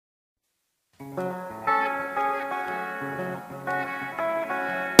Imagine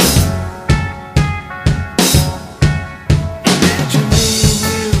me and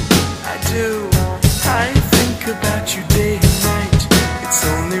you, I do. I think about you day and night. It's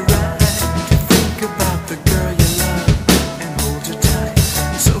only right to think about the girl you love and hold her tight.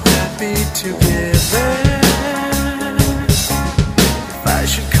 So happy together. If I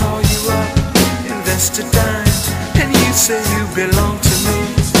should call you up, invest a dime, and you say you belong to me,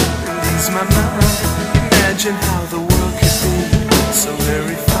 release my mind. Imagine how the world could be so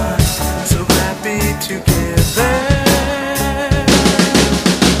very fine, so happy together.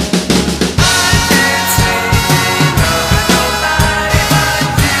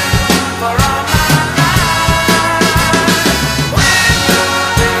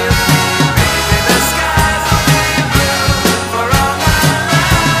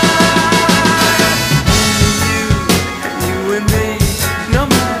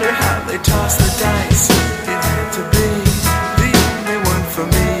 Toss the dice.